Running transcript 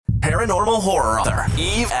Paranormal horror author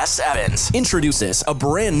Eve S. Evans introduces a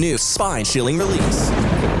brand new spine-chilling release.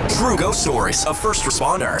 True Ghost Stories of First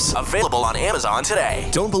Responders, available on Amazon today.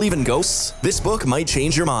 Don't believe in ghosts? This book might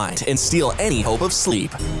change your mind and steal any hope of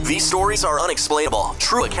sleep. These stories are unexplainable,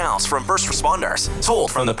 true accounts from first responders,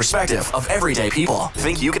 told from the perspective of everyday people.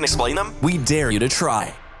 Think you can explain them? We dare you to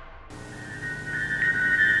try.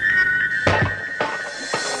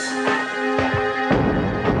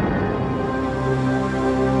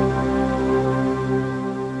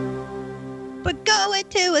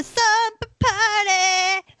 To a slumber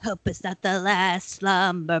party. Hope it's not the last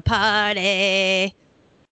slumber party.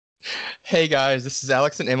 Hey guys, this is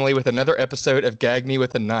Alex and Emily with another episode of Gag Me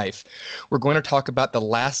with a Knife. We're going to talk about The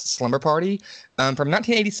Last Slumber Party from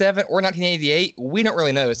 1987 or 1988. We don't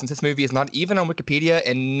really know since this movie is not even on Wikipedia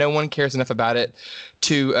and no one cares enough about it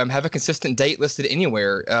to have a consistent date listed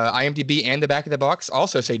anywhere. IMDb and the back of the box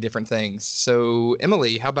also say different things. So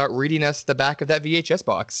Emily, how about reading us the back of that VHS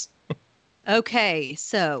box? Okay,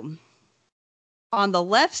 so on the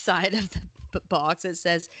left side of the box, it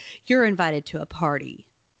says, "You're invited to a party,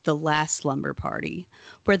 the last slumber party,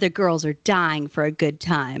 where the girls are dying for a good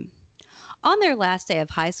time." On their last day of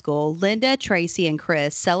high school, Linda, Tracy, and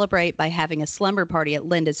Chris celebrate by having a slumber party at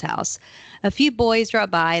Linda's house. A few boys drop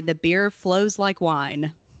by, and the beer flows like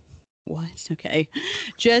wine. What? Okay.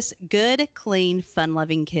 Just good, clean,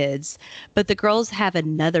 fun-loving kids. But the girls have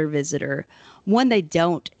another visitor, one they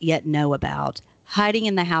don't yet know about. Hiding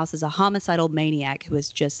in the house is a homicidal maniac who has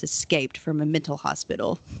just escaped from a mental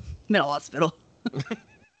hospital.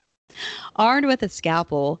 Armed with a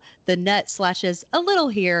scalpel, the nut slashes a little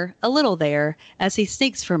here, a little there, as he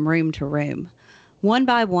sneaks from room to room. One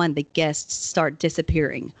by one, the guests start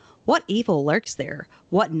disappearing. What evil lurks there?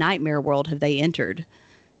 What nightmare world have they entered?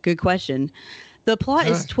 Good question. The plot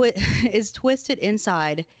is twisted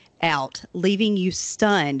inside out, leaving you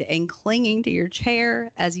stunned and clinging to your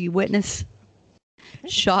chair as you witness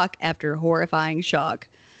shock after horrifying shock.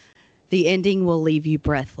 The ending will leave you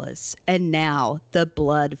breathless. And now the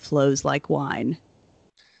blood flows like wine.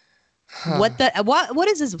 What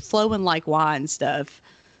is this flowing like wine stuff?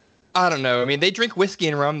 I don't know. I mean, they drink whiskey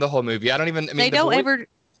and rum the whole movie.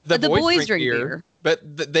 The boys drink beer. But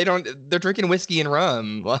they don't. They're drinking whiskey and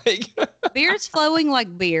rum. Like beer's flowing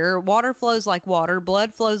like beer. Water flows like water.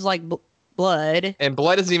 Blood flows like blood. And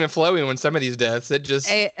blood isn't even flowing when some of these deaths. It just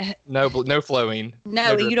no flowing.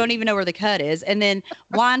 No, you don't even know where the cut is. And then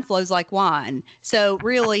wine flows like wine. So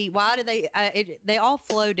really, why do they all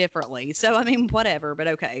flow differently? So I mean, whatever. But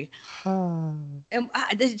okay. And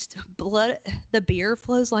the beer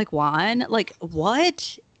flows like wine. Like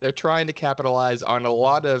what? They're trying to capitalize on a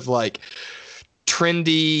lot of like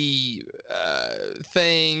trendy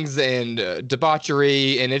things and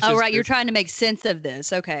debauchery, and it's right. You're trying to make sense of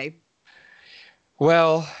this. Okay.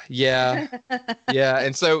 Well, yeah, yeah,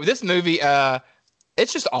 and so this movie,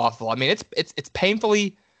 it's just awful. I mean, it's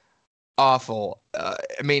painfully awful. I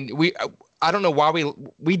mean, I don't know why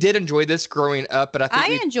we did enjoy this growing up, but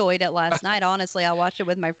I enjoyed it last night. Honestly, I watched it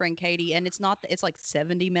with my friend Katie, and it's like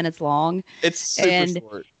 70 minutes long. It's super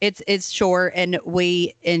short. It's short, and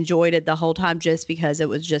we enjoyed it the whole time just because it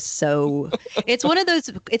was just so. It's one of those.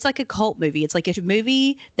 It's like a cult movie. It's like a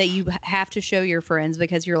movie that you have to show your friends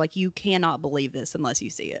because you're like, you cannot believe this unless you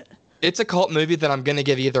see it. It's a cult movie that I'm gonna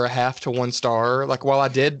give either a 0.5 to 1 star. Like while I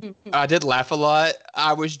did laugh a lot,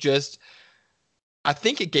 I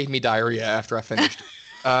think it gave me diarrhea after I finished.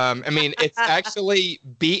 I mean, it's actually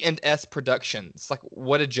B&S Productions. Like,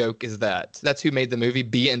 what a joke is that? That's who made the movie,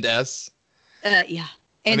 B&S. Yeah.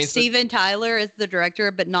 And Steven Tyler is the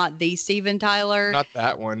director, but not the Steven Tyler. Not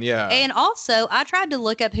that one, yeah. And also, I tried to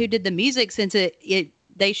look up who did the music since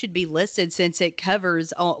they should be listed since it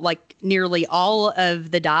covers like nearly all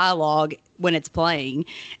of the dialogue when it's playing.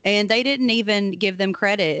 And they didn't even give them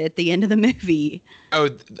credit at the end of the movie. Oh,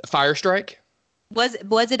 Firestrike? Was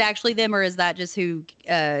it actually them, or is that just who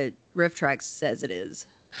Riff Tracks says it is?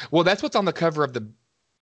 Well, that's what's on the cover of the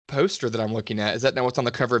poster that I'm looking at. Is that not what's on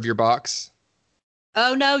the cover of your box?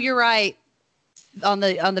 Oh no, you're right. On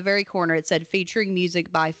the very corner, it said featuring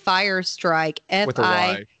music by Firestrike,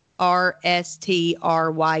 Firstryke,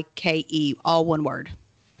 all one word.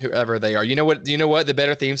 Whoever they are. You know what? The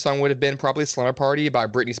better theme song would have been probably "Slumber Party" by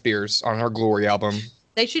Britney Spears on her Glory album.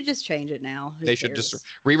 They should just change it now. They should just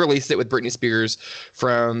re-release it with Britney Spears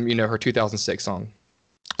from, her 2006 song.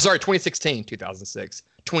 Sorry,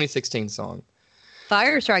 2016 song.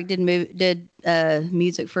 Firestrike did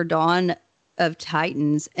music for Dawn of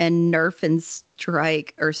Titans and Nerf and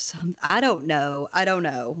Strike or something. I don't know.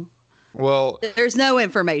 Well, there's no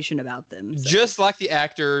information about them. So. Just like the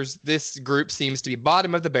actors, this group seems to be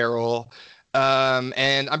bottom of the barrel.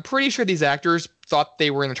 And I'm pretty sure these actors thought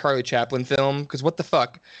they were in a Charlie Chaplin film, because what the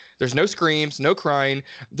fuck? There's no screams, no crying.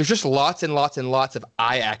 There's just lots and lots and lots of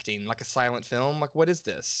eye acting, like a silent film. Like, what is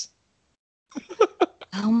this?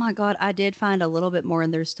 Oh my God, I did find a little bit more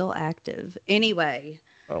and they're still active. Anyway.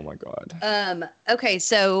 Oh my God. Okay,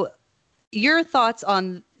 so your thoughts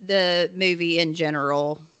on the movie in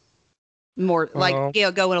general, more like,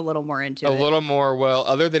 going a little more into it. A little more, well,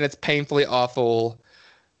 other than it's painfully awful,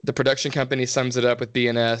 the production company sums it up with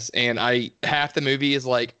BNS, and half the movie is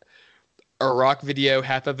like a rock video,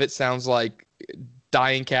 half of it sounds like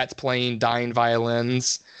dying cats playing dying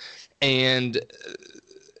violins, and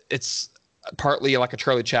it's partly like a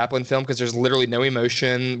Charlie Chaplin film because there's literally no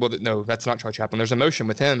emotion. Well, no, that's not Charlie Chaplin. There's emotion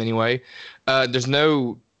with him anyway. There's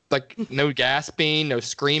no gasping, no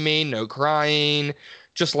screaming, no crying,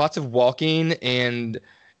 just lots of walking and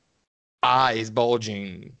eyes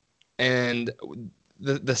bulging, and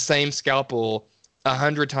the same scalpel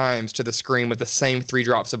 100 times to the screen with the same 3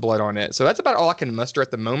 drops of blood on it. So that's about all I can muster at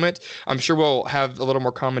the moment. I'm sure we'll have a little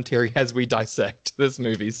more commentary as we dissect this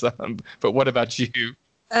movie some. But what about you?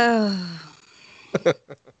 I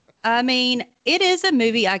mean, it is a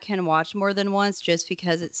movie I can watch more than once just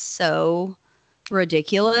because it's so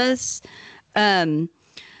ridiculous. And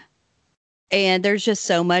there's just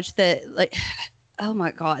so much that, like, oh my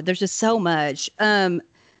God, there's just so much.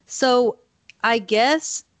 So I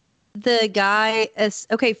guess the guy is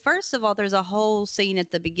okay. First of all, there's a whole scene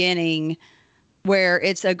at the beginning where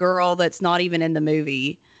it's a girl that's not even in the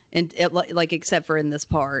movie, and like except for in this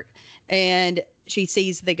part, and she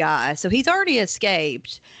sees the guy. So he's already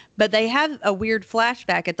escaped, but they have a weird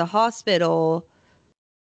flashback at the hospital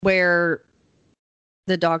where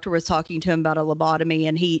the doctor was talking to him about a lobotomy,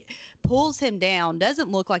 and he pulls him down. Doesn't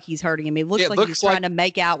look like he's hurting him. He looks like he's trying to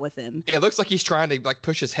make out with him. It looks like he's trying to like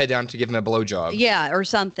push his head down to give him a blowjob. Yeah, or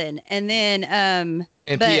something. And then and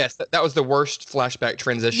P.S. That was the worst flashback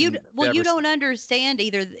transition. You don't understand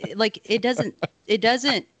either. Like it doesn't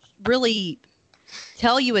really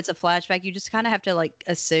tell you it's a flashback. You just kind of have to like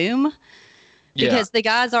assume because the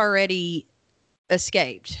guy's already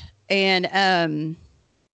escaped. And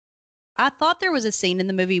I thought there was a scene in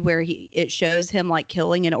the movie where it shows him like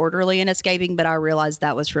killing an orderly and escaping, but I realized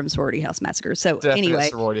that was from Sorority House Massacre. So definitely anyway,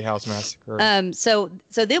 Sorority House Massacre. So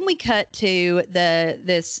then we cut to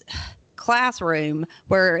this classroom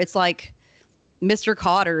where it's like Mr.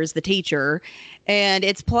 Cotter is the teacher, and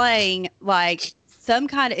it's playing like some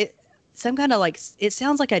kind of like, it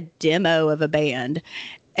sounds like a demo of a band.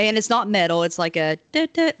 And it's not metal. It's like a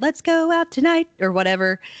let's go out tonight or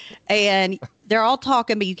whatever. And they're all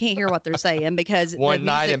talking, but you can't hear what they're saying because One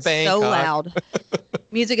night in Bangkok. So loud.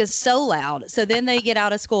 Music is so loud. So then they get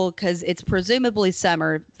out of school because it's presumably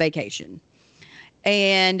summer vacation.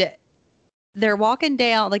 And they're walking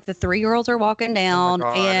down, like the 3 girls are walking down.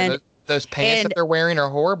 Oh and those pants that they're wearing are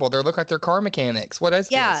horrible. They look like they're car mechanics. What is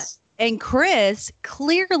this? And Chris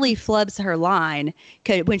clearly flubs her line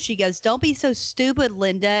when she goes, "Don't be so stupid,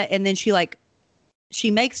 Linda." And then she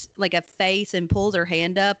makes like a face and pulls her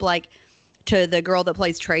hand up like to the girl that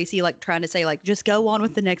plays Tracy, like trying to say like, just go on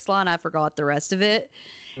with the next line. I forgot the rest of it.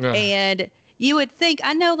 And you would think,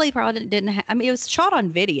 I know they probably didn't I mean, it was shot on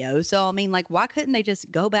video. So, I mean, like, why couldn't they just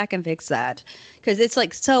go back and fix that? Because it's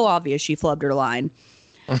like so obvious she flubbed her line.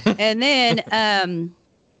 And then,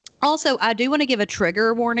 also, I do want to give a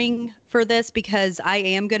trigger warning for this because I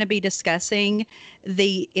am going to be discussing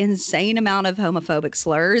the insane amount of homophobic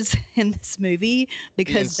slurs in this movie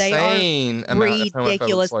because they are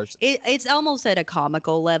ridiculous. It's almost at a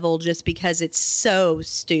comical level just because it's so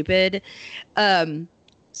stupid. So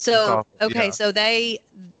they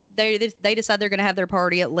decide they're going to have their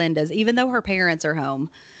party at Linda's, even though her parents are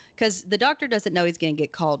home, because the doctor doesn't know he's going to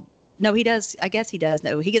get called. No, he does. I guess he does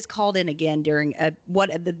know. He gets called in again during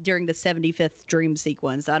during the 75th dream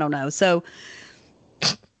sequence. I don't know. So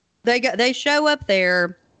they show up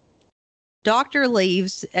there. Doctor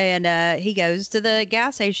leaves and he goes to the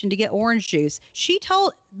gas station to get orange juice.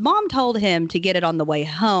 Mom told him to get it on the way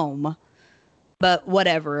home, but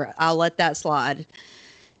whatever. I'll let that slide.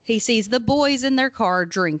 He sees the boys in their car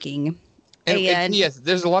drinking. And yes,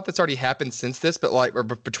 there's a lot that's already happened since this, but like or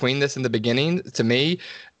between this and the beginning to me.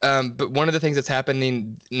 But one of the things that's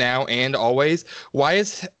happening now and always, why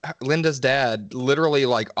is Linda's dad literally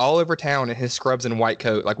like all over town in his scrubs and white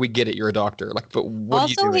coat? Like, we get it, you're a doctor. Like, but what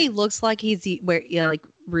also, are you doing? He looks like he's like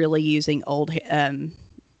really using old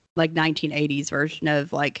like 1980s version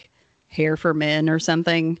of like Hair for Men or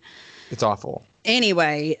something. It's awful.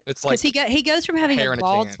 Anyway, it's like he goes from having a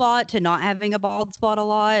bald spot to not having a bald spot a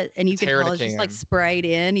lot, and you can tell it's just like sprayed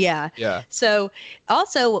in. Yeah. Yeah. So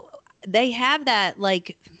also they have that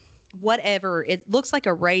like whatever. It looks like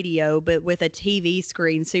a radio, but with a TV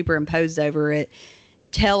screen superimposed over it,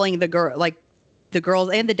 telling the girl, like the girls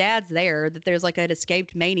and the dad's there, that there's like an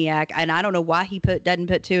escaped maniac. And I don't know why he doesn't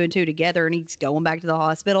put two and two together, and he's going back to the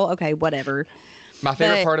hospital. Okay, whatever. My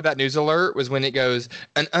favorite part of that news alert was when it goes,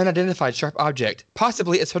 an unidentified sharp object,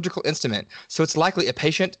 possibly a surgical instrument. So it's likely a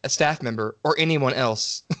patient, a staff member, or anyone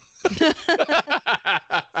else. So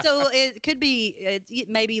it could be,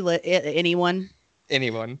 maybe anyone.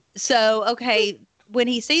 Anyone. So, okay, when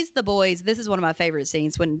he sees the boys, this is one of my favorite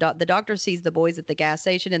scenes. When the doctor sees the boys at the gas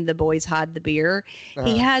station and the boys hide the beer,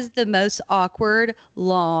 he has the most awkward,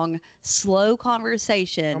 long, slow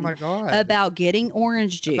conversation about getting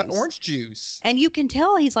orange juice. About orange juice. And you can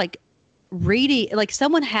tell he's like reading, like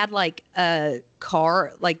someone had like a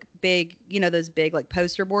car, like big, those big like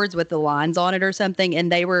poster boards with the lines on it or something. And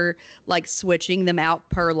they were like switching them out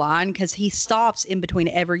per line because he stops in between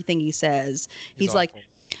everything he says. He's like,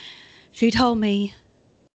 she told me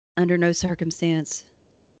under no circumstance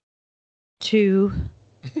to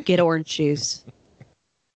get orange juice.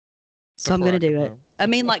 So I'm going to do it. I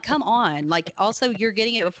mean, like, come on. Like, also, you're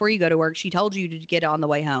getting it before you go to work. She told you to get it on the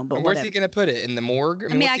way home. But where's he going to put it? In the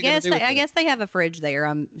morgue? I mean, I guess they have a fridge there,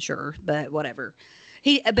 I'm sure, but whatever.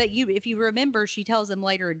 If you remember, she tells him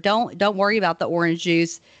later, don't worry about the orange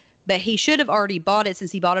juice. But he should have already bought it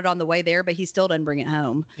since he bought it on the way there, but he still doesn't bring it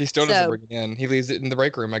home. He still doesn't bring it in. He leaves it in the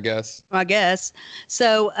break room, I guess.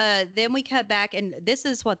 So then we cut back, and this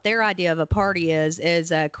is what their idea of a party is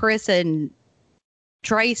Chris and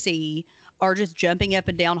Tracy are just jumping up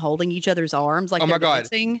and down, holding each other's arms like they're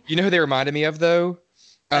dancing. You know who they reminded me of, though?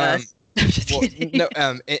 It's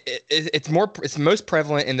most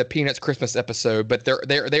prevalent in the Peanuts Christmas episode, but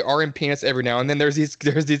they are in Peanuts every now and then. There's these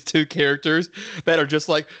two characters that are just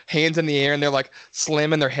like hands in the air, and they're like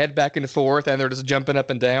slamming their head back and forth, and they're just jumping up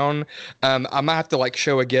and down. I might have to like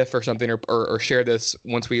show a GIF or something or share this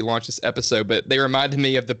once we launch this episode, but they reminded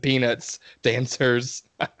me of the Peanuts dancers.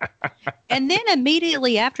 And then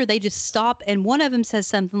immediately after, they just stop, and one of them says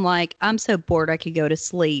something like, "I'm so bored I could go to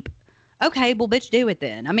sleep." Okay, well, bitch, do it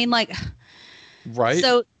then. I mean, like, right.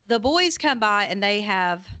 So the boys come by and they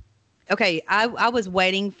have, okay, I was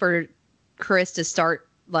waiting for Chris to start,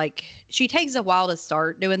 like, she takes a while to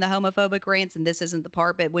start doing the homophobic rants, and this isn't the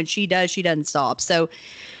part, but when she does, she doesn't stop. So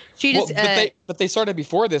she just, but they started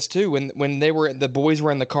before this too, when the boys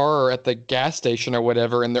were in the car or at the gas station or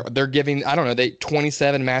whatever, and they're giving, I don't know,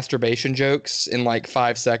 27 masturbation jokes in like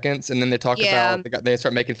 5 seconds, and then they talk about they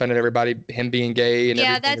start making fun of everybody, him being gay and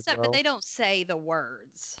everything. That's stuff, but they don't say the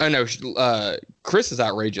words. I know. Chris is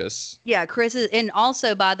outrageous. Yeah, Chris is, and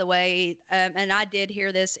also, by the way, and I did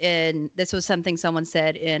hear this this was something someone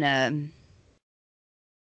said in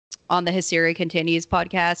on the Hysteria Continues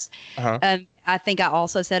podcast. I think I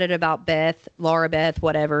also said it about Laura Beth,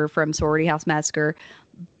 whatever, from Sorority House Massacre.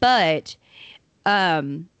 But,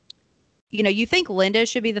 you think Linda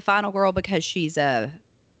should be the final girl because she's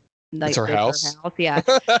it's her house. Yeah.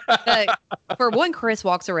 But for one, Chris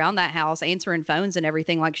walks around that house answering phones and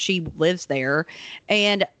everything like she lives there.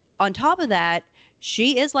 And on top of that,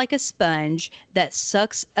 she is like a sponge that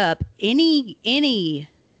sucks up any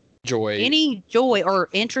joy or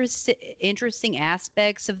interesting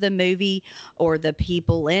aspects of the movie or the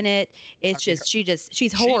people in it. It's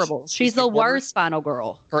she's horrible. She's the worst final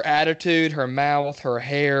girl. Her attitude, her mouth, her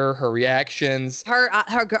hair, her reactions, her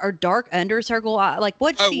dark undercircle, like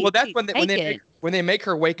what she. Well, that's when they make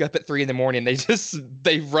her wake up at 3 a.m.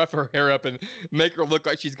 They rough her hair up and make her look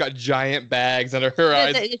like she's got giant bags under her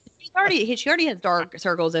eyes. She already has dark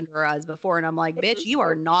circles under her eyes before, and I'm like, bitch, you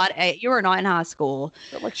are not in high school.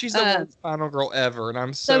 Like, she's the worst final girl ever, and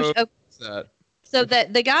I'm so upset. So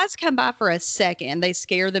that the guys come by for a second, they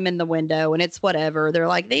scare them in the window, and it's whatever. They're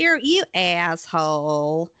like, "There, you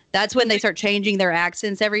asshole." That's when they start changing their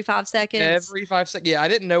accents every 5 seconds. Every 5 seconds. Yeah, I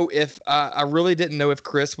didn't know if I really didn't know if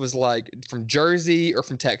Chris was like from Jersey or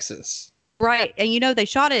from Texas. Right. And they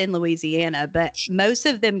shot it in Louisiana, but most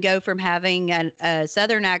of them go from having a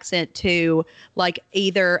Southern accent to like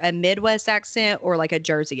either a Midwest accent or like a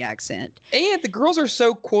Jersey accent. And the girls are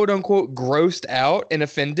so quote unquote grossed out and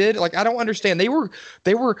offended. Like, I don't understand. They were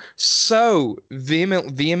so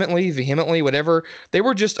vehemently, whatever. They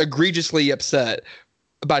were just egregiously upset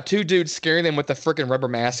by two dudes scaring them with a freaking rubber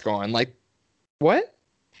mask on. Like, what?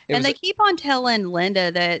 And they keep on telling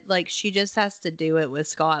Linda that, like, she just has to do it with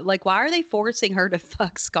Scott. Like, why are they forcing her to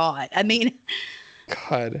fuck Scott? I mean,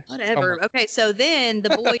 God. Whatever. Oh, okay, so then the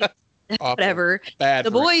boys, whatever. Bad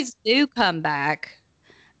the boys do come back.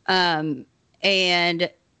 And the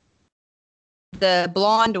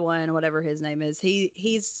blonde one, whatever his name is,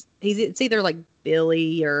 he's it's either like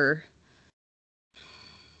Billy or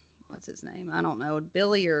what's his name? I don't know,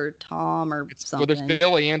 Billy or Tom or Well, there's something.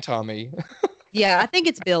 Billy and Tommy. Yeah, I think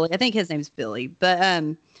it's Billy. I think his name's Billy. But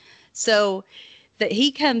so that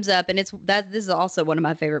he comes up, and this is also one of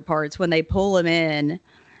my favorite parts when they pull him in,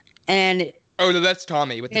 and Oh, no, that's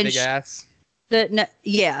Tommy with the big ass.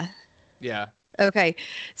 Yeah. Yeah. Okay.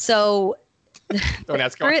 So Don't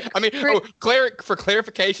ask. For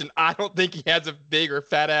clarification, I don't think he has a big or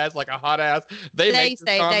fat ass like a hot ass. They make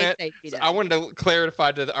this comment. They I wanted to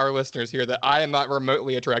clarify to our listeners here that I am not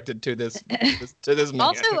remotely attracted to this man.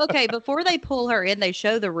 Also, okay, before they pull her in, they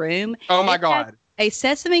show the room. Oh my God. A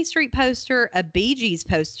Sesame Street poster, a Bee Gees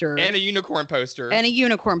poster, And a unicorn poster. And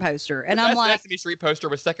I'm like, Sesame Street poster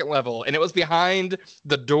was second level, and it was behind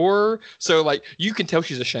the door, so like you can tell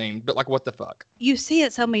she's ashamed, but like what the fuck? You see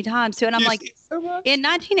it so many times too, and I'm like, so in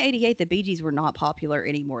 1988, the Bee Gees were not popular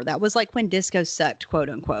anymore. That was like when disco sucked, quote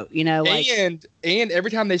unquote. You know, like and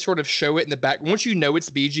every time they sort of show it in the back, once you know it's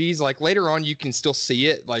Bee Gees, like later on you can still see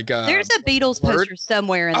it. Like there's a Beatles poster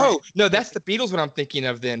somewhere. No, that's the Beatles. What I'm thinking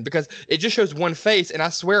of then, because it just shows one face, and I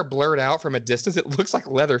swear, blurred out from a distance, it looks like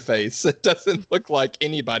Leatherface. It doesn't look like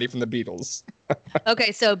anybody from the Beatles.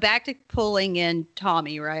 Okay, so back to pulling in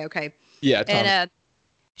Tommy, right? Okay. Yeah, Tommy. And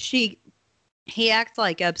he acts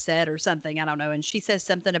like upset or something. I don't know. And she says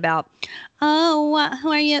something about, oh, why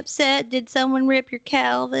are you upset? Did someone rip your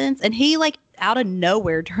Calvins? And he like out of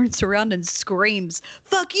nowhere turns around and screams,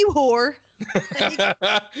 "Fuck you, whore!" Cause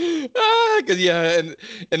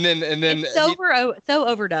and then it's so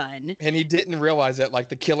overdone. And he didn't realize that like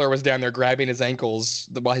the killer was down there grabbing his ankles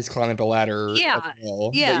while he's climbing the ladder. Yeah.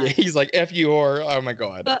 Yeah. He's like, "F you, whore!" Oh my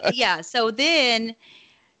God. But yeah. So then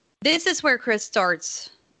this is where Chris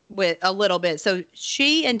starts with a little bit. So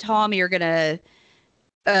she and Tommy are gonna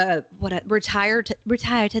retire to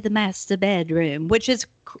the master bedroom, which is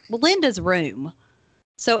Linda's room.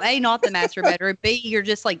 So A, not the master bedroom. B, you're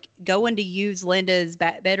just like going to use Linda's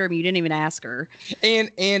bedroom. You didn't even ask her.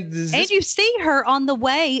 And you see her on the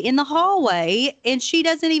way in the hallway, and she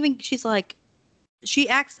doesn't even. She's like, she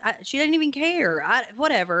acts. She doesn't even care.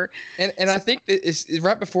 Whatever. And I think that it's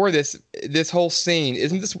right before this whole scene.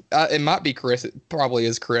 Isn't this? It might be Chris. It probably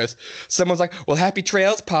is Chris. Someone's like, "Well, happy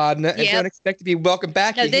trails, partner, and don't expect to be welcome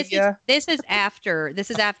back." No, this is after.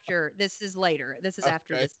 This is after. This is later. This is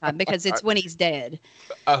after this time because it's when he's dead.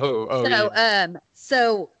 Oh. So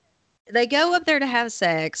so they go up there to have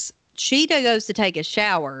sex. She goes to take a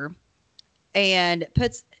shower, and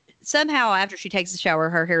somehow after she takes the shower,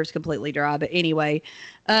 her hair is completely dry. But anyway,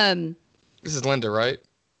 this is Linda, right?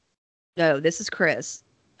 No, this is Chris.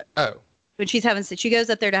 Oh. When she goes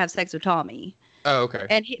up there to have sex with Tommy. Oh,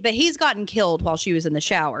 okay. But he's gotten killed while she was in the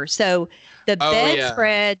shower. So the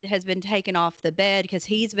bedspread has been taken off the bed because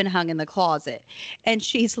he's been hung in the closet. And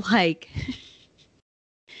she's like,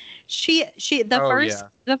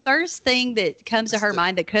 the first thing that comes to her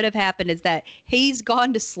mind that could have happened is that he's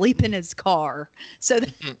gone to sleep in his car. So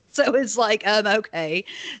it's like, okay.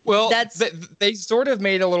 Well, they sort of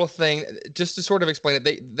made a little thing just to sort of explain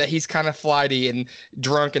it. That he's kind of flighty and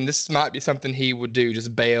drunk, and this might be something he would do,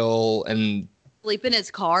 just bail and sleep in his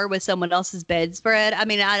car with someone else's bedspread. I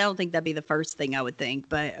mean, I don't think that'd be the first thing I would think,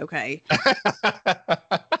 but okay.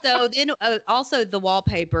 So then also the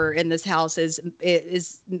wallpaper in this house is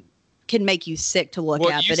can make you sick to look at.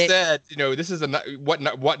 Well, you said, this is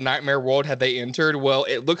what nightmare world had they entered? Well,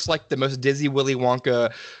 it looks like the most Dizzy Willy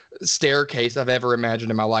Wonka staircase I've ever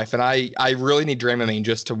imagined in my life, and I really need Dramamine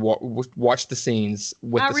just to watch the scenes.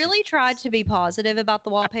 I really tried to be positive about the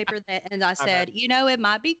wallpaper, and I said, it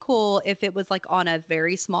might be cool if it was like on a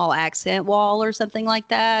very small accent wall or something like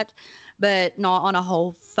that, but not on a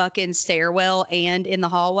whole fucking stairwell and in the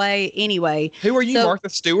hallway. Anyway. Who are you, Martha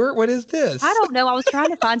Stewart? What is this? I don't know. I was trying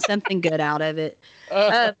to find something good out of it.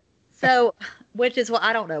 Which is what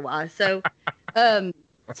I don't know why. So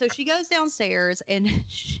she goes downstairs and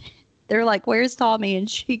they're like, "Where's Tommy?" And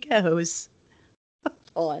she goes,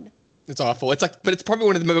 on. It's awful. It's like, but it's probably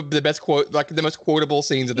one of the best the most quotable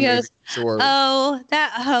scenes of the movie. Sure. "Oh,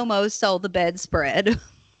 that homo stole the bedspread."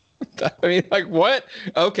 I mean, like, what?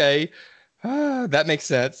 Okay. That makes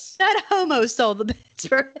sense. That homo stole the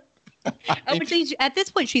bedspread. At this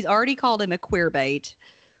point, she's already called him a queer bait.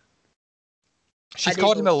 She's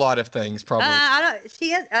called him a lot of things, probably.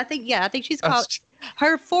 I think she's called.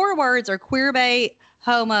 Her 4 words are queer bait,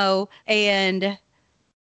 homo, and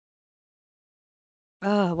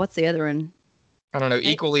what's the other one? I don't know,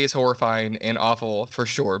 equally as horrifying and awful for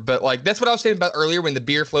sure. But like that's what I was saying about earlier when the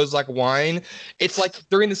beer flows like wine. It's like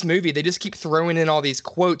during this movie they just keep throwing in all these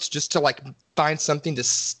quotes just to like find something to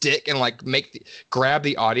stick and like grab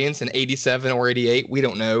the audience in 87 or 88, we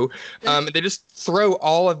don't know. They just throw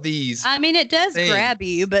all of these. I mean, it does grab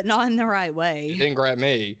you, but not in the right way. It didn't grab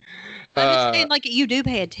me. I'm just saying, like, you do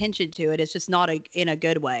pay attention to it. It's just not in a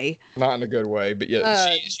good way. Not in a good way, but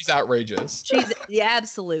yeah, she's outrageous. Yeah,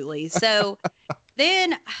 absolutely. So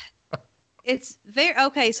then it's very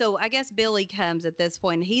okay. So I guess Billy comes at this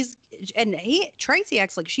point. Tracy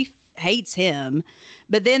acts like she hates him,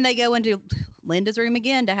 but then they go into Linda's room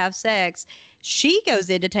again to have sex. She goes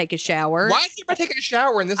in to take a shower. Why is everybody taking a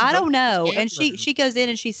shower in this? I don't know. And she goes in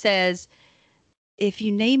and she says, "If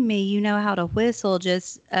you need me, you know how to whistle.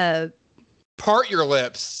 Just part your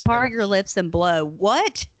lips. Part your lips and blow."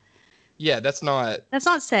 What? Yeah, that's not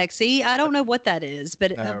sexy. I don't know what that is,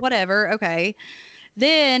 but whatever. Okay.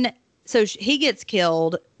 Then, so he gets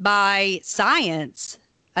killed by Science,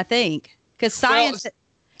 I think, because Science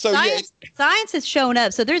has shown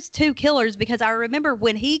up. So there's two killers, because I remember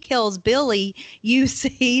when he kills Billy, you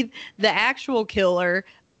see the actual killer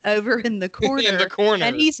over in the corner.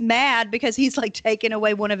 And he's mad because he's like taking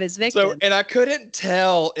away one of his victims. So, and I couldn't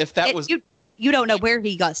tell if that was... You don't know where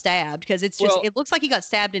he got stabbed, because it's just it looks like he got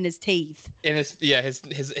stabbed in his teeth. In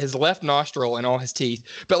his left nostril and all his teeth.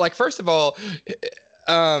 But like, first of all,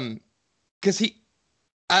 because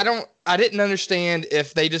I didn't understand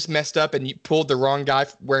if they just messed up and you pulled the wrong guy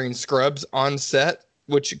wearing scrubs on set,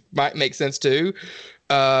 which might make sense too.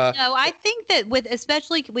 No, I think that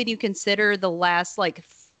especially when you consider the last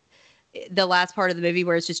part of the movie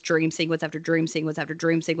where it's just dream sequence after dream sequence after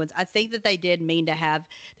dream sequence, I think that they did mean to have,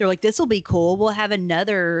 they're like, this will be cool. We'll have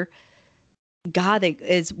another guy that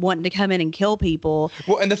is wanting to come in and kill people.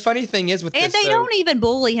 Well, and the funny thing is with and this, they don't even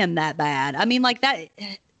bully him that bad. I mean, like that,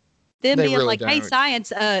 them being really like, hey,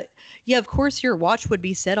 Science, yeah, of course your watch would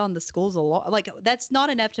be set on the school's alarm. Like, that's not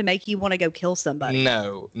enough to make you want to go kill somebody.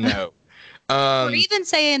 No. Or even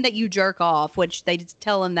saying that you jerk off, which they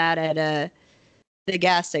tell him that at the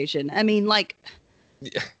gas station. I mean, like,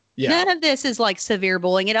 none of this is like severe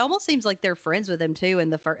bullying. It almost seems like they're friends with him too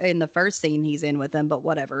in the first scene he's in with them, but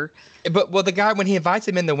whatever. But the guy, when he invites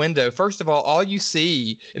him in the window, first of all you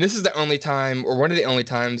see, and this is the only time, or one of the only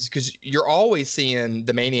times, because you're always seeing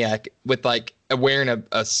the maniac with like wearing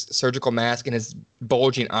a surgical mask and his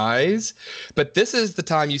bulging eyes, but this is the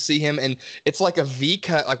time you see him, and it's like a V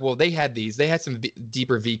cut. Like, well, they had some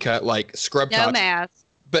deeper V cut, like scrub top. No mask.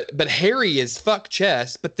 But hairy as fuck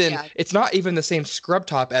chest, but then it's not even the same scrub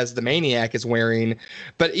top as the maniac is wearing.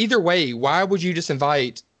 But either way, why would you just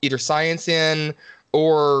invite either Science in,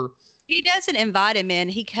 or... He doesn't invite him in.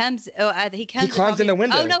 He comes. He climbs in the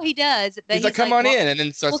window. Oh no, he does. He's like, "Come on in," and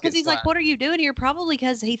then starts. Well, because he's like, "What are you doing here?" Probably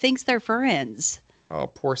because he thinks they're friends. Oh,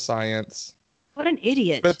 poor Science. What an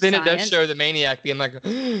idiot! But then it does show the maniac being like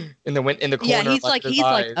in the corner. Yeah, he's like,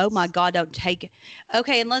 "Oh my God, don't take it."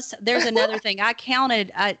 Okay, unless there's another thing. I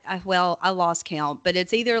counted. I lost count, but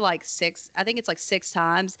it's either like 6. I think it's like 6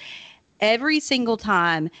 times. Every single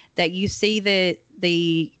time that you see the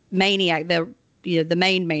maniac, the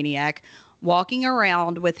main maniac, walking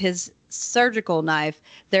around with his surgical knife,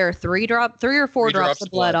 there are 3 or 4 drops of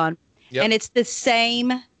blood on, and it's the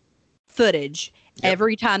same footage.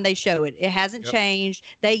 Every time they show it. It hasn't changed.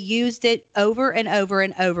 They used it over and over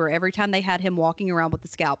and over every time they had him walking around with the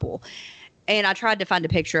scalpel. And I tried to find a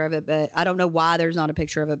picture of it, but I don't know why there's not a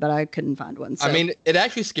picture of it, but I couldn't find one. So. I mean, it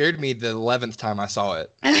actually scared me the 11th time I saw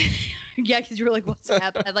it. Yeah, because you were like, what's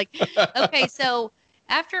happening? Like, okay, so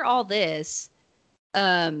after all this,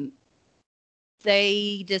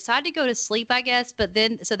 they decide to go to sleep, I guess, but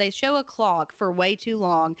then, so they show a clock for way too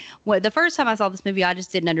long. The first time I saw this movie, I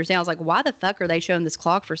just didn't understand. I was like, why the fuck are they showing this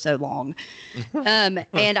clock for so long? And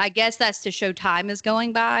I guess that's to show time is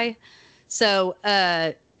going by. So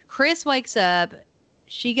Chris wakes up.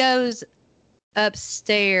 She goes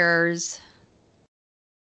upstairs.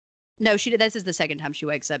 No, this is the second time she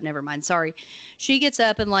wakes up. Never mind. Sorry. She gets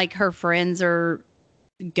up and like her friends are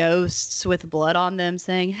ghosts with blood on them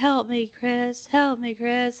saying, "Help me, Chris, help me,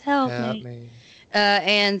 Chris, help me."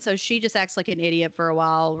 And so she just acts like an idiot for a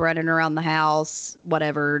while, running around the house,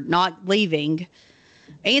 whatever, not leaving,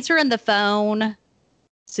 answering the phone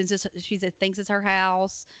since she thinks it's her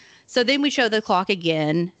house. So then we show the clock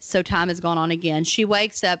again. So time has gone on again. She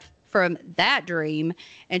wakes up from that dream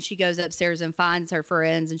and she goes upstairs and finds her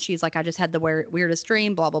friends. And she's like, "I just had the weirdest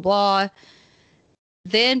dream, blah, blah, blah."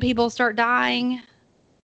 Then people start dying.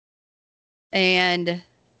 And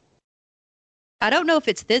I don't know if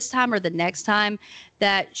it's this time or the next time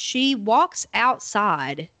that she walks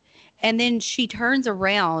outside And then she turns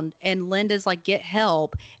around and Linda's like, get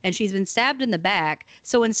help. And she's been stabbed in the back.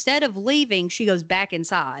 So instead of leaving, she goes back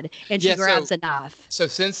inside and she grabs a knife. So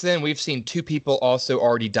since then, we've seen 2 people also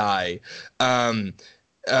already die. And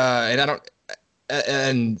I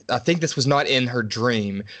think this was not in her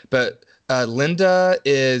dream, but Linda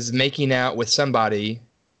is making out with somebody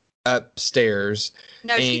upstairs.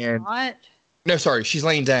 No, she's not. No, sorry, she's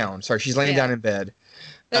laying down. She's laying down in bed.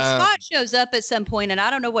 But Scott shows up at some point, and I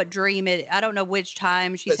don't know what dream I don't know which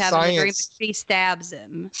time she's having a dream, but she stabs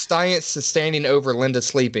him. Science is standing over Linda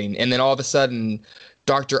sleeping, and then all of a sudden,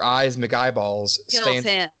 Dr. Eyes McEyeballs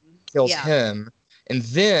kills him. And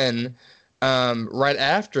then, right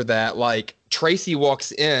after that, like, Tracy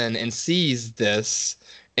walks in and sees this,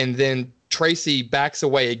 and then Tracy backs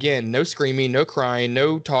away again. No screaming, no crying,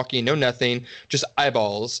 no talking, no nothing, just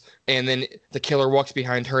eyeballs. And then the killer walks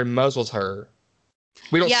behind her and muzzles her.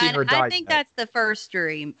 We don't see her die. I think that's the first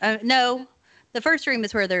dream. No, the first dream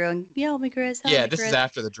is where they're going, help me, Chris. Yeah, this is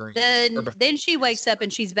after the dream. Then she wakes up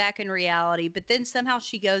and she's back in reality, but then somehow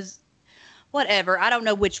she goes, whatever. I don't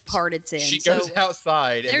know which part it's in. She goes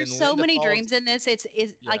outside. There's so many dreams in this. It's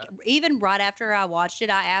like, even right after I watched it,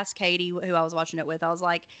 I asked Katie, who I was watching it with, I was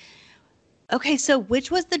like, okay, so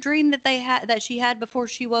which was the dream that she had before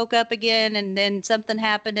she woke up again, and then something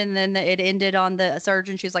happened, and then it ended on the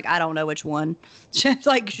surgeon? She's like, I don't know which one. She's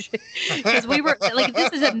like, because we were like,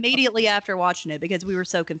 this is immediately after watching it because we were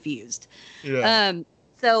so confused. Yeah.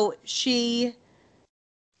 So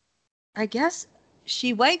I guess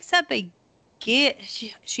she wakes up again.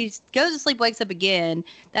 She goes to sleep, wakes up again.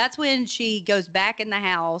 That's when she goes back in the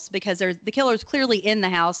house because the killer's clearly in the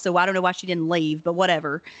house. So I don't know why she didn't leave, but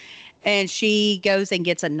whatever. And she goes and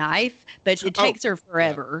gets a knife, but it takes her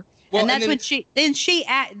forever. Yeah. Well, and that's when she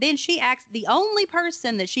acts. The only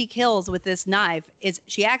person that she kills with this knife is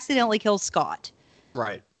she accidentally kills Scott.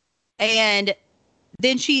 Right. And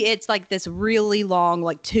then it's like this really long,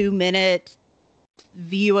 like 2-minute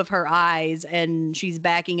view of her eyes, and she's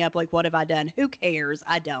backing up like, what have I done? Who cares?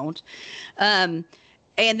 I don't. And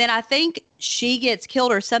then I think she gets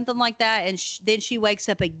killed or something like that, and then she wakes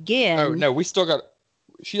up again. Oh no, we still got.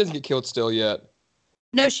 She doesn't get killed still yet.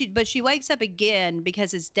 No, but she wakes up again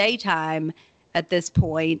because it's daytime at this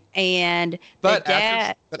point, and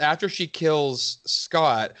after she kills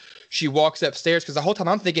Scott, she walks upstairs because the whole time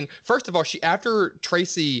I'm thinking, first of all, after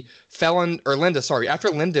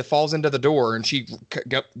Linda falls into the door and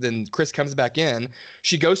then Chris comes back in,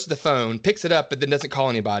 she goes to the phone, picks it up, but then doesn't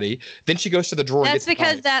call anybody. Then she goes to the drawer. That's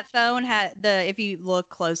because that phone had if you look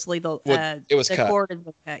closely, it was cut. Cord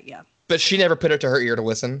was cut, yeah. But she never put it to her ear to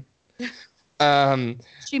listen.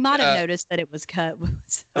 She might have noticed that it was cut.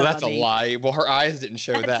 So, that's a lie. Well, her eyes didn't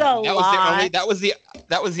show that. That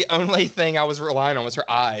was the only thing I was relying on was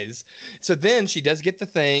her eyes. So then she does get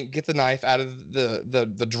the knife out of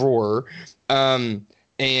the drawer,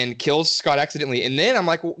 and kills Scott accidentally. And then I'm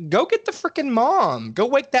like, well, go get the freaking mom. Go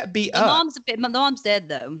wake that bee up. The mom's dead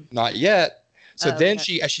though. Not yet. So then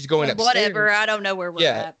she's going upstairs. Whatever, I don't know where we're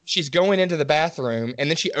at. She's going into the bathroom, and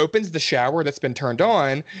then she opens the shower that's been turned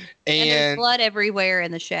on, and there's blood everywhere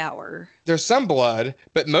in the shower. There's some blood,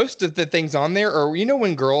 but most of the things on there are,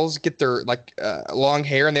 when girls get their long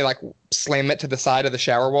hair and they slam it to the side of the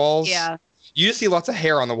shower walls. Yeah. You just see lots of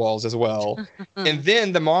hair on the walls as well. And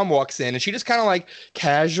then the mom walks in and she just kind of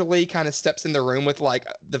casually steps in the room with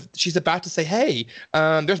she's about to say, hey,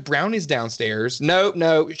 there's brownies downstairs. No,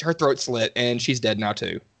 her throat's slit and she's dead now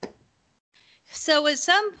too. So at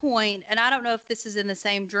some point, and I don't know if this is in the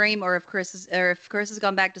same dream or if Chris has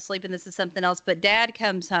gone back to sleep and this is something else, but Dad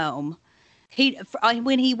comes home.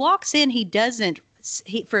 When he walks in, he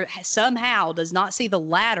somehow does not see the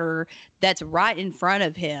ladder that's right in front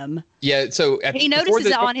of him. Yeah, so he notices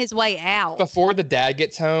it on his way out. Before the dad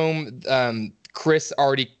gets home, Chris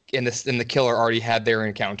already and the killer already had their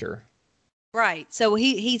encounter. Right. So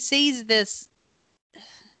he sees this.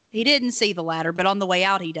 He didn't see the ladder, but on the way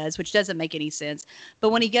out he does, which doesn't make any sense. But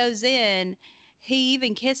when he goes in, he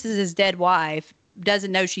even kisses his dead wife.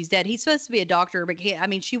 Doesn't know she's dead. He's supposed to be a doctor, but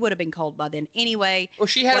she would have been cold by then anyway. Well,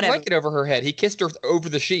 she had a blanket over her head. He kissed her over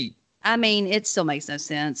the sheet. It still makes no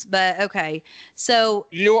sense, but okay. So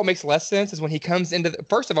you know what makes less sense is when he comes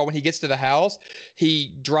first of all, when he gets to the house, he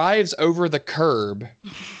drives over the curb,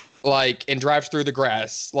 and drives through the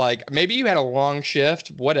grass. Maybe you had a long shift,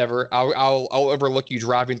 whatever. I'll overlook you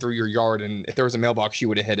driving through your yard, and if there was a mailbox, you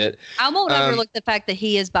would have hit it. I won't overlook the fact that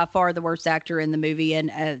he is by far the worst actor in the movie,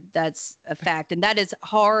 and that's a fact. And that is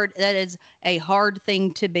hard. That is a hard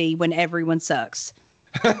thing to be when everyone sucks.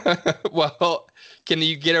 Well, can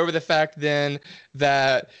you get over the fact then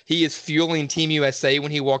that he is fueling Team USA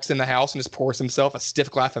when he walks in the house and just pours himself a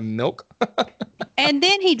stiff glass of milk? And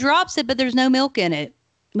then he drops it, but there's no milk in it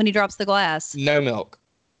when he drops the glass. No milk.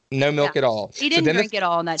 No milk at all. He didn't drink it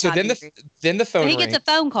all in that time. Then the phone rings. He gets a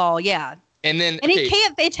phone call, yeah. And then he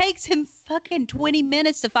can't. It takes him fucking 20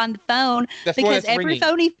 minutes to find the phone because every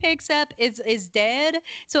phone he picks up is dead.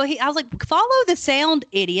 So I was like, follow the sound,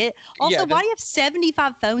 idiot. Also, why do you have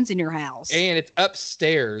 75 phones in your house? And it's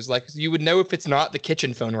upstairs. Like you would know if it's not the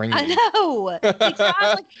kitchen phone ringing. I know.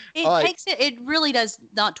 It really does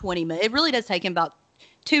not 20 minutes. It really does take him about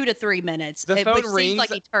 2 to 3 minutes. The phone which rings seems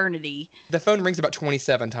like eternity. The phone rings about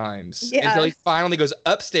 27 times until he finally goes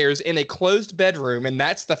upstairs in a closed bedroom, and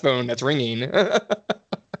that's the phone that's ringing.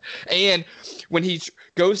 And when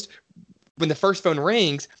the first phone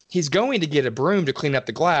rings, he's going to get a broom to clean up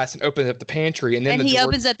the glass and open up the pantry, and then he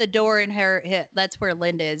opens up the door, and that's where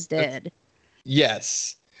Linda is dead.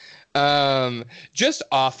 Yes, just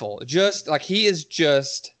awful. Just like he's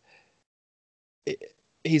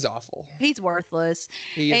awful. He's worthless.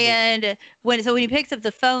 And when he picks up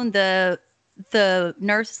the phone, the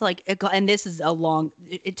nurse is like, and this is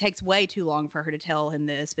it takes way too long for her to tell him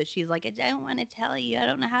this, but she's like, I don't want to tell you. I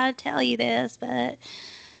don't know how to tell you this, but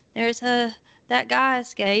that guy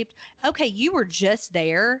escaped. Okay, you were just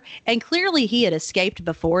there, and clearly he had escaped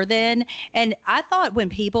before then. And I thought when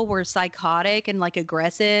people were psychotic and like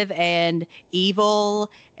aggressive and evil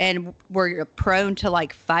and were prone to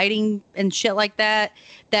like fighting and shit like that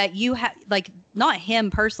you have like not him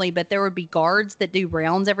personally, but there would be guards that do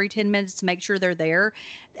rounds every 10 minutes to make sure they're there.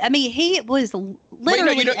 I mean, he was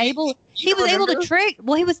literally able to trick.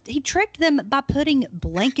 Well, he tricked them by putting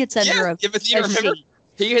blankets under a sheet.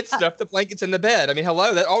 He had stuffed the blankets in the bed. I mean,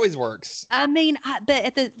 hello, that always works. I mean,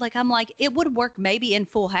 but I'm like, it would work maybe in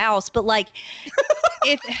Full House, but like,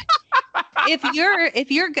 if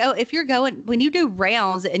you're going when you do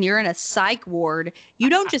rounds and you're in a psych ward,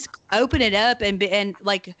 you don't just open it up and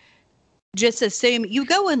like just assume. You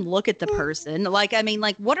go and look at the person. Like, I mean,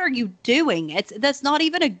 like, what are you doing? That's not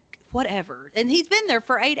even a whatever. And he's been there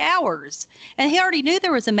for 8 hours, and he already knew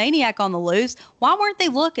there was a maniac on the loose. Why weren't they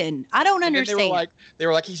looking? I don't understand. They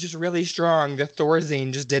were like, he's just really strong. The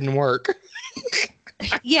Thorazine just didn't work.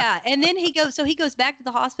 Yeah, and then he goes back to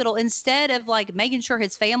the hospital instead of like making sure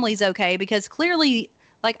his family's okay, because clearly,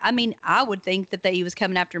 like, I mean, I would think that he was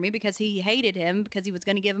coming after me because he hated him because he was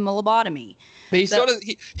going to give him a lobotomy. But he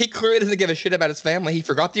clearly doesn't give a shit about his family. He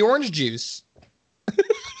forgot the orange juice.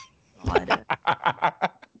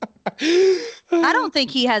 I don't think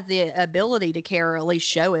he has the ability to care or at least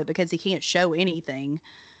show it, because he can't show anything.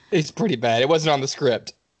 It's pretty bad. It wasn't on the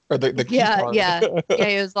script or the yeah.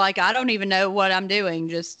 He was like, I don't even know what I'm doing.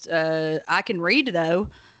 Just I can read though.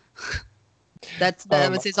 That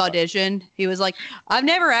was his audition. He was like, I've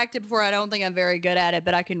never acted before. I don't think I'm very good at it,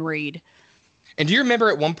 but I can read. And do you remember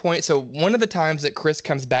at one point, so one of the times that Chris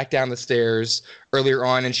comes back down the stairs earlier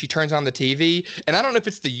on and she turns on the TV, and I don't know if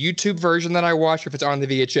it's the YouTube version that I watched or if it's on the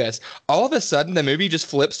VHS, all of a sudden the movie just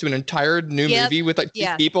flips to an entire new movie with like two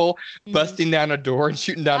people busting down a door and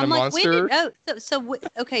shooting down a monster. So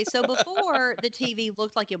before the TV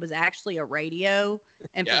looked like it was actually a radio,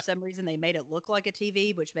 and for some reason they made it look like a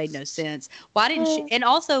TV, which made no sense. Why didn't she? And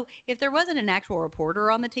also, if there wasn't an actual reporter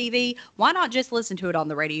on the TV, why not just listen to it on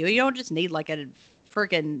the radio? You don't just need like a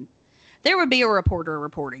freaking. There would be a reporter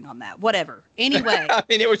reporting on that. Whatever. Anyway. I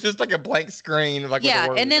mean, it was just like a blank screen. Like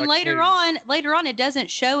and then later on, it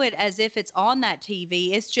doesn't show it as if it's on that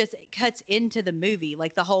TV. It's just, it cuts into the movie.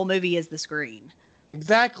 Like the whole movie is the screen.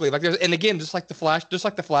 Exactly. Like and again, just like the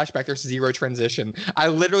flashback, there's zero transition. I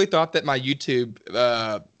literally thought that my YouTube,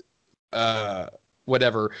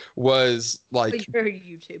 whatever was like your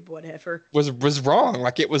YouTube whatever was wrong.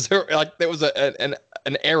 Like it was like there was an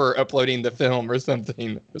error uploading the film or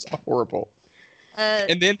something. It was horrible.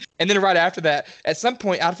 And then right after that, at some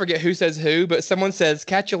point, I forget who says who, but someone says,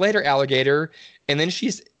 "Catch you later, alligator," and then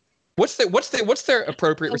she's. What's their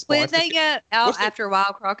appropriate response? When they get out after a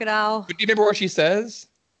while, crocodile. Do you remember what she says?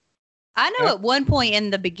 I know at one point in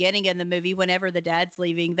the beginning of the movie, whenever the dad's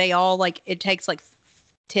leaving, they all like, it takes like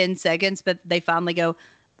 10 seconds, but they finally go,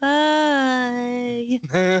 bye.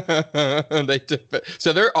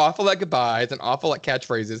 So they're awful at goodbyes and awful at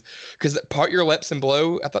catchphrases, because part your lips and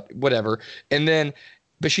blow. I thought whatever. And then,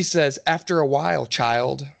 but she says, after a while,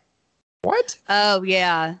 child. What? Oh,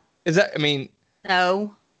 yeah. Is that, I mean.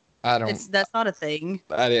 No. That's not a thing.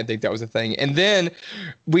 I didn't think that was a thing. And then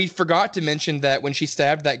we forgot to mention that when she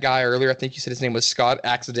stabbed that guy earlier, I think you said his name was Scott,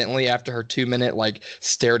 accidentally after her 2-minute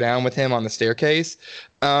stare down with him on the staircase.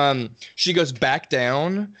 She goes back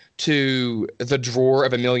down to the drawer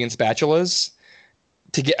of a million spatulas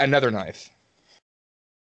to get another knife.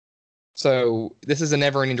 So this is a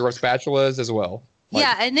never-ending drawer of spatulas as well.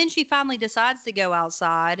 Yeah, and then she finally decides to go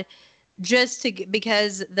outside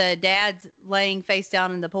because the dad's laying face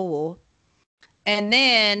down in the pool. And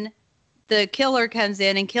then the killer comes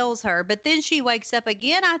in and kills her. But then she wakes up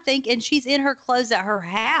again, I think, and she's in her clothes at her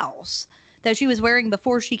house that she was wearing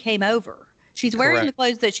before she came over. She's wearing the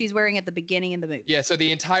clothes that she's wearing at the beginning of the movie. Yeah, so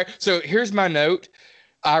here's my note.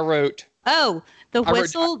 I wrote... Oh, the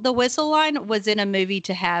whistle line was in a movie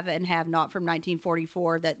To Have and Have Not from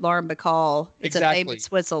 1944 that Lauren Bacall. It's a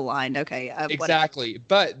famous whistle line. Okay. Exactly.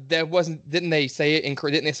 But that wasn't. Didn't they say it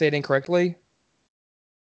incorrectly?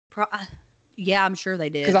 Yeah, I'm sure they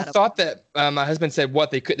did. Because I thought that my husband said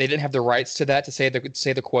they didn't have the rights to that to say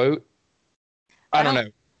the quote. I don't know.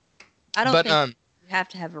 I don't think you have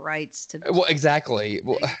to have rights to. Well, exactly.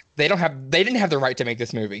 Well, they didn't have the right to make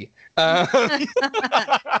this movie.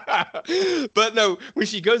 But no, when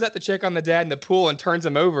she goes out to check on the dad in the pool and turns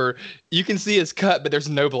him over, you can see his cut, but there's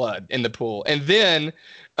no blood in the pool. And then,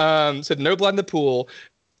 so no blood in the pool.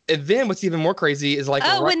 And then what's even more crazy is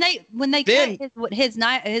when they cut his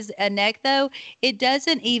neck though, it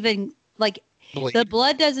doesn't even bleed. The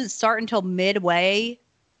blood doesn't start until midway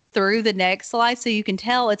through the neck slice, so you can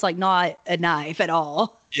tell it's not a knife at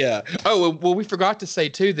all. Yeah. Oh, well, we forgot to say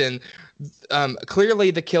too then,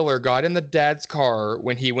 clearly the killer got in the dad's car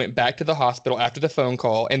when he went back to the hospital after the phone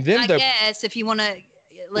call. And then I guess if you want to,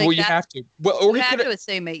 you have to. Well, or you have to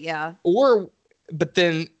assume it, yeah. But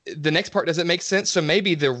then the next part doesn't make sense. So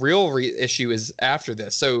maybe the real issue is after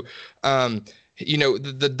this. So,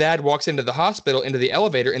 the dad walks into the hospital, into the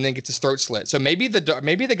elevator, and then gets his throat slit. So maybe the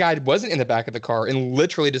guy wasn't in the back of the car and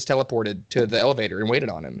literally just teleported to the elevator and waited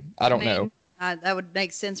on him. I don't know. That would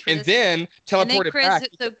make sense for and this. Then teleported back.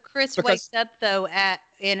 So Chris wakes up though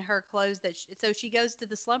in her clothes so she goes to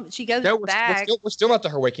the slum. She goes back. We're still not to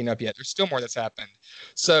her waking up yet. There's still more that's happened.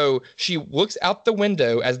 So she looks out the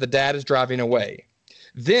window as the dad is driving away.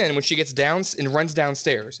 Then when she gets down and runs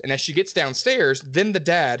downstairs, and as she gets downstairs, then the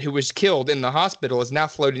dad who was killed in the hospital is now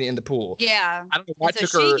floating in the pool. Yeah. I don't know why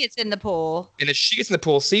she gets in the pool. And as she gets in the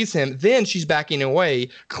pool, sees him, then she's backing away,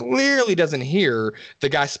 clearly doesn't hear the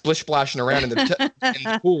guy splashing around in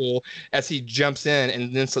the pool as he jumps in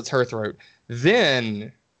and then slits her throat.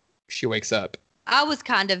 Then she wakes up. I was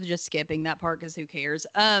kind of just skipping that part because who cares?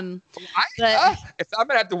 If I'm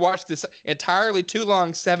gonna have to watch this entirely too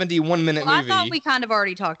long 71-minute movie. I thought we kind of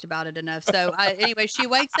already talked about it enough. So anyway, she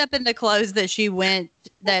wakes up in the clothes that she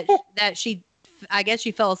I guess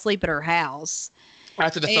she fell asleep at her house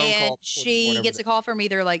after the phone call. She gets a call from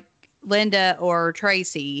either Linda or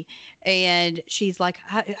Tracy, and she's like,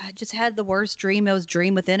 I just had the worst dream. It was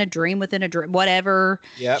dream within a dream within a dream, whatever.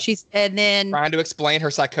 Yeah. And then trying to explain her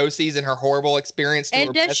psychoses and her horrible experience to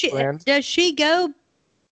her best friend. Does she go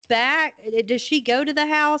back? Does she go to the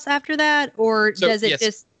house after that, or does it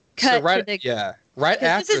just cut to the? Right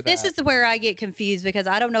after that. This is where I get confused because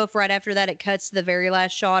I don't know if right after that it cuts to the very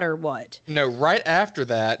last shot or what. No, right after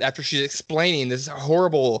that, after she's explaining this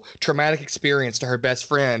horrible traumatic experience to her best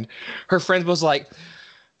friend, her friend was like,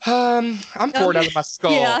 I'm bored out of my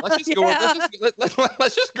skull. Yeah, let's just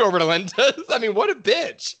go over to Linda's. I mean, what a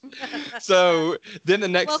bitch. So then the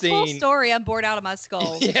next scene. Cool story. I'm bored out of my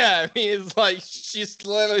skull. Yeah, I mean, it's like she's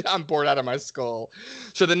literally, I'm bored out of my skull.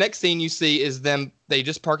 So the next scene you see is them. They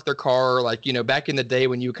just parked their car, back in the day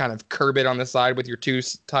when you kind of curb it on the side with your two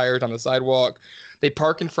tires on the sidewalk. They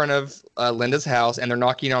park in front of Linda's house, and they're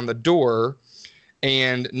knocking on the door,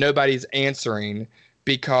 and nobody's answering.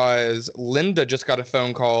 Because Linda just got a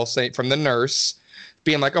phone call from the nurse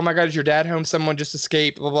being like, oh my God, is your dad home? Someone just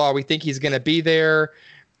escaped, blah, blah. We think he's going to be there.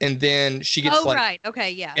 And then she gets right. Okay.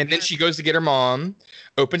 Yeah. And then she goes to get her mom,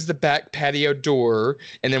 opens the back patio door.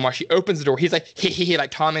 And then while she opens the door, he's like, he, like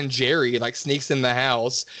Tom and Jerry, sneaks in the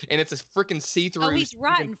house. And it's a freaking see-through. Oh, he's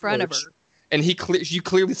right in front of her. And you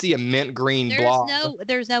clearly see a mint green blob.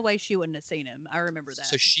 There's no way she wouldn't have seen him. I remember that.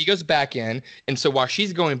 So she goes back in. And so while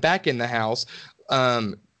she's going back in the house,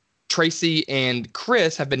 Tracy and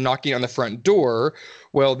Chris have been knocking on the front door.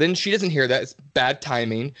 Well, then she doesn't hear that. It's bad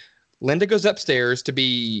timing. Linda goes upstairs to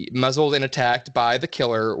be muzzled and attacked by the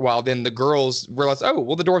killer, while then the girls realize, oh,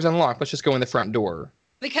 well, the door's unlocked. Let's just go in the front door.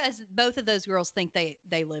 Because both of those girls think they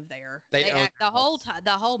live there. They act the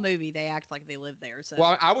whole movie. They act like they live there. So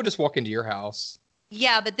well, I would just walk into your house.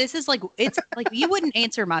 Yeah, but this is like, it's like you wouldn't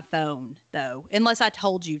answer my phone though, unless I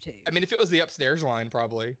told you to. I mean, if it was the upstairs line,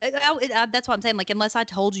 probably. That's what I'm saying. Like, unless I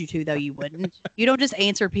told you to, though, you wouldn't. You don't just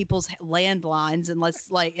answer people's landlines unless,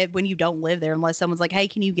 like, when you don't live there, unless someone's like, hey,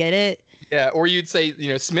 can you get it? Yeah, or you'd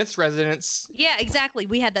say, Smith's residence. Yeah, exactly.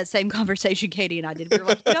 We had that same conversation, Katie and I did. We were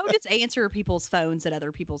like, you don't just answer people's phones at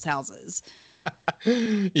other people's houses.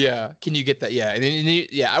 Yeah. Can you get that? Yeah. And then,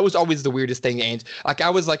 I was always the weirdest thing to answer. Like,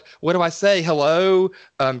 I was like, what do I say? Hello?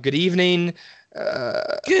 Good evening.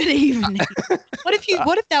 Good evening. What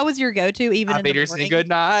if that was your go-to even in the morning? Good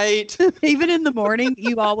night. Even in the morning,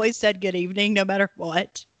 you always said good evening no matter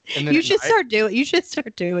what. You should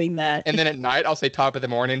start doing that. And then at night, I'll say top of the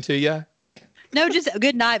morning to you. No, just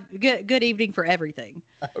good night, good evening for everything.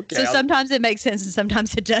 Okay. So sometimes it makes sense and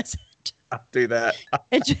sometimes it doesn't. I'll do that.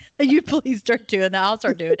 And you please start doing that. I'll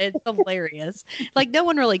start doing it. It's hilarious. Like, no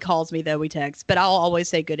one really calls me though. We text, but I'll always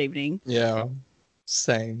say good evening. Yeah,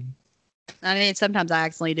 same. I mean, sometimes I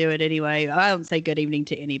accidentally do it anyway. I don't say good evening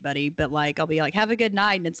to anybody, but like I'll be like, have a good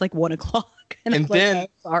night, and it's like 1 o'clock, and I'm then like,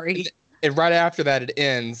 oh, sorry. And right after that, it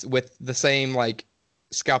ends with the same like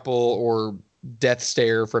scalpel or death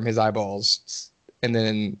stare from his eyeballs, and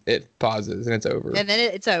then it pauses and it's over. And then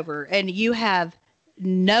it's over, and you have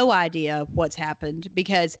no idea what's happened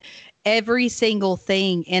because every single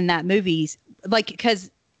thing in that movie's like, because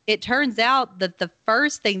it turns out that the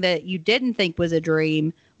first thing that you didn't think was a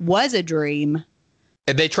dream was a dream.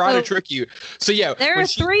 And they try to trick you. So yeah, there are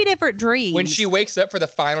 3 different dreams. When she wakes up for the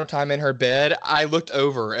final time in her bed, I looked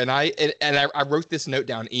over and I wrote this note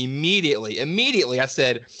down immediately. Immediately, I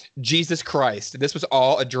said, "Jesus Christ, this was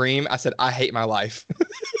all a dream." I said, "I hate my life."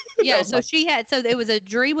 Yeah, so it was a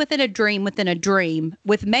dream within a dream within a dream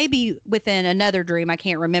with maybe within another dream. I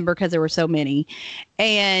can't remember because there were so many.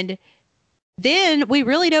 And then we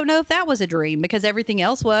really don't know if that was a dream because everything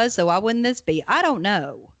else was. So why wouldn't this be? I don't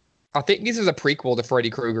know. I think this is a prequel to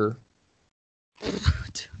Freddy Krueger.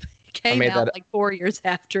 Came out like 4 years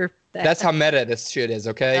after that. That's how meta this shit is,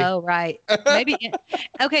 okay? Oh, right. Maybe.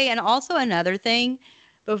 Okay, and also another thing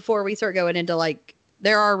before we start going into like,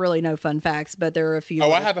 there are really no fun facts, but there are a few.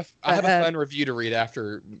 Oh, I have a fun review to read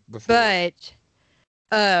before. But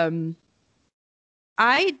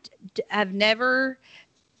I have never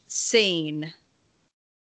seen.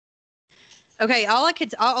 Okay, all I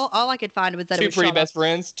could find was that two it was pretty best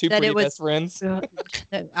friends. Two pretty best friends.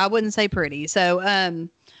 I wouldn't say pretty. So I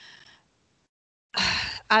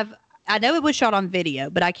know it was shot on video,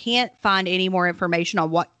 but I can't find any more information on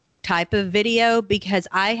what type of video because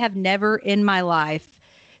I have never in my life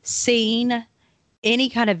seen any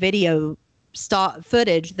kind of video stock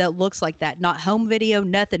footage that looks like that. Not home video,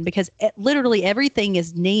 nothing, because literally everything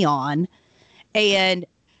is neon. And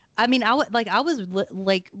I mean, I was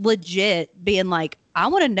legit being like, I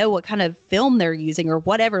want to know what kind of film they're using or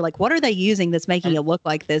whatever. Like, what are they using that's making it look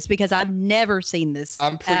like this? Because I've never seen this.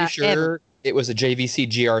 I'm pretty sure ever. It was a JVC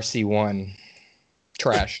GRC1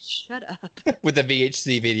 trash. Shut up. With a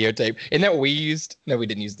VHC videotape. Isn't that what we used? No, we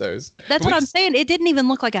didn't use those. That's what I'm saying. It didn't even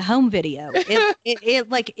look like a home video. It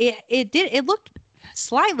looked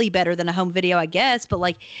slightly better than a home video, I guess. But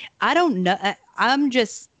like, I don't know.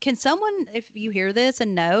 Can someone, if you hear this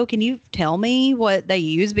and know, can you tell me what they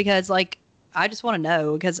use? Because like, I just want to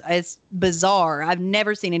know because it's bizarre. I've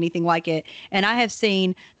never seen anything like it. And I have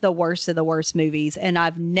seen the worst of the worst movies and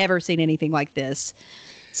I've never seen anything like this.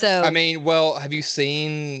 So, I mean, well, have you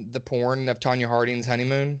seen the porn of Tonya Harding's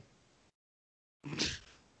honeymoon?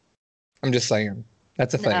 I'm just saying.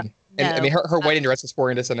 That's a thing. And I mean, her wedding dress was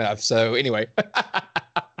horrendous enough. So anyway.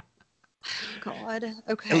 God.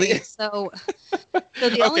 Okay. So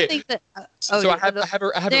the only thing that I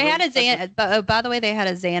have they had a by the way, they had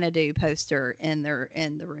a Xanadu poster in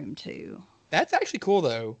the room too. That's actually cool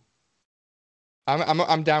though.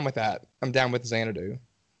 I'm down with that. I'm down with Xanadu.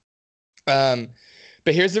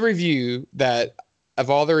 But here's the review that of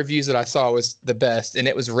all the reviews that I saw was the best, and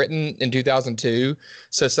it was written in 2002,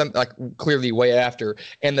 so some like clearly way after.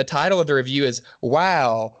 And the title of the review is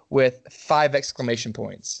 "Wow" with 5 exclamation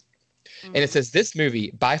points. And it says, this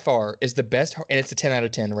movie, by far, is the best, and it's a 10 out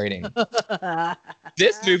of 10 rating.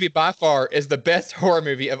 This movie, by far, is the best horror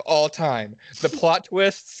movie of all time. The plot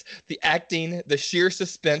twists, the acting, the sheer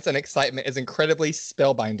suspense and excitement is incredibly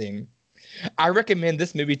spellbinding. I recommend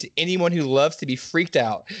this movie to anyone who loves to be freaked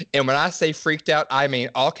out. And when I say freaked out, I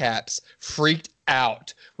mean all caps, freaked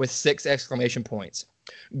out, with 6 exclamation points.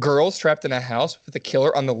 Girls trapped in a house with a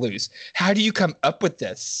killer on the loose. How do you come up with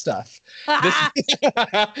this stuff?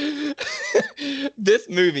 This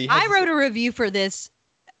movie. I wrote a review for this.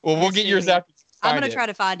 Well, we'll get yours after. I'm going to try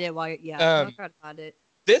to find it I'm going to try to find it.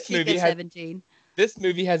 This movie has 17. This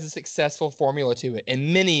movie has a successful formula to it,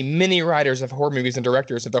 and many, many writers of horror movies and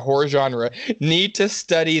directors of the horror genre need to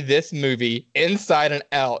study this movie inside and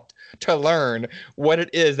out to learn what it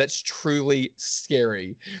is that's truly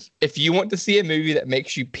scary. If you want to see a movie that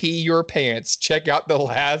makes you pee your pants, check out The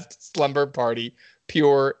Last Slumber Party.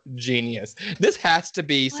 Pure genius. This has to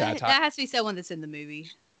be satire. That has to be someone that's in the movie.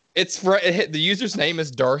 The user's name is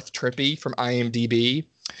Darth Trippy from IMDb,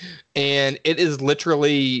 and it is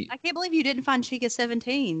literally. I can't believe you didn't find Chica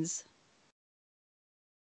 17s.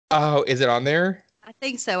 Oh, is it on there? I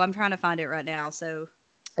think so. I'm trying to find it right now. So.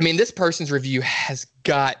 I mean, this person's review has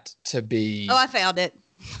got to be. Oh, I found it.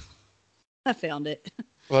 I found it.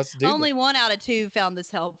 Let's do. Only 1 out of 2 found this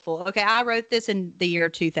helpful. Okay, I wrote this in the year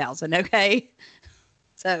 2000. Okay,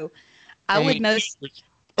 so only 2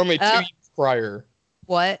 years prior.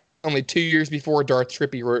 What? Only 2 years before Darth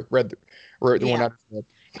Trippy wrote the one I read.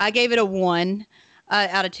 I gave it a 1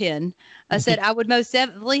 out of 10. I said I would most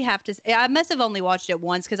definitely have to. I must have only watched it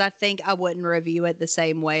once because I think I wouldn't review it the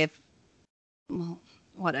same way if. Well,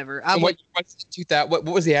 whatever. What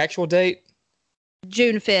was the actual date?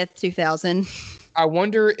 June 5th, 2000. I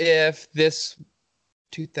wonder if this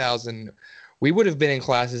 2000, we would have been in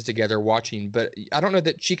classes together watching, but I don't know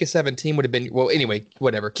that Chica 17 would have been. Well, anyway,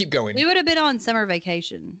 whatever. Keep going. We would have been on summer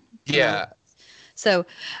vacation. Yeah. So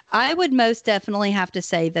I would most definitely have to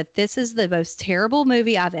say that this is the most terrible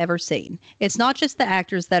movie I've ever seen. It's not just the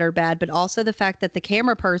actors that are bad, but also the fact that the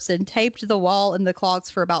camera person taped the wall and the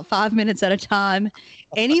clocks for about 5 minutes at a time.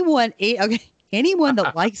 Anyone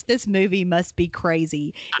that likes this movie must be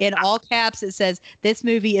crazy. In all caps, it says, this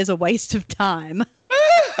movie is a waste of time.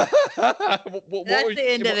 That's the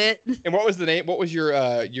end of it. And what was the name? What was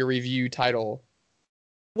your review title?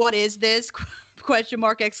 What is this? Question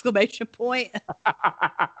mark, exclamation point.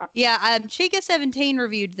 Yeah, Chica 17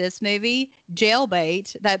 reviewed this movie.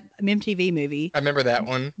 Jailbait, that MTV movie. I remember that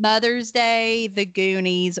one. Mother's Day, The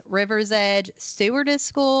Goonies, River's Edge, Stewardess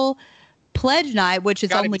School, Pledge Night, which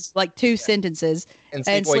is only like 2 sentences, and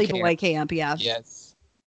Sleepaway Camp. Yeah. Yes.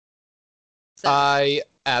 So, I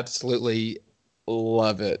absolutely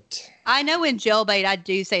love it. I know in Jailbait, I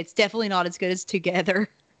do say it's definitely not as good as Together.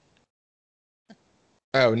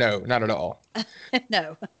 Oh, no, not at all.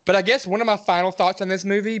 No. But I guess one of my final thoughts on this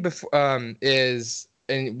movie is,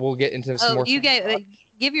 and we'll get into some more.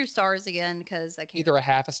 Give your stars again because I can't. Either a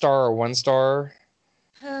half a star or 1 star.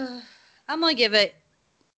 I'm going to give it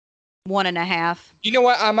 1.5. You know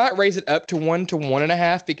what? I might raise it up to 1 to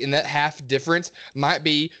 1.5, and that half difference might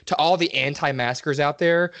be to all the anti-maskers out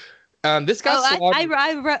there. This guy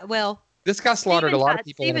This guy slaughtered a lot of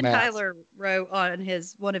people. Steven Tyler wrote on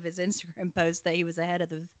one of his Instagram posts that he was ahead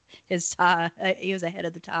of his time. He was ahead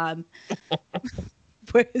of the time.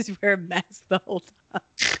 He was wearing masks the whole time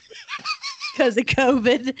because of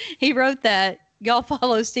COVID. He wrote that. Y'all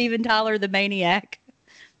follow Steven Tyler, the maniac.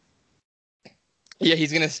 Yeah,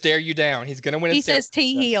 he's gonna stare you down. He's gonna win. He says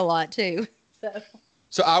tee-hee a lot too.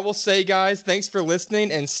 So I will say, guys, thanks for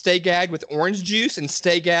listening, and stay gagged with orange juice and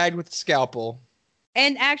stay gagged with scalpel.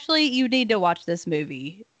 And actually, you need to watch this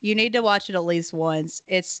movie. You need to watch it at least once.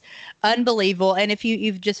 It's unbelievable. And if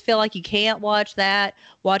you just feel like you can't watch that,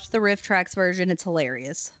 watch the Riff Tracks version. It's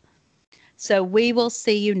hilarious. So we will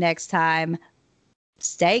see you next time.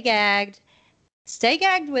 Stay gagged. Stay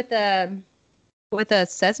gagged with a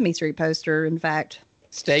Sesame Street poster, in fact.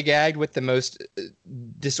 Stay gagged with the most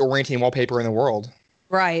disorienting wallpaper in the world.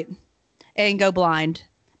 Right. And go blind.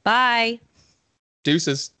 Bye.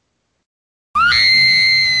 Deuces.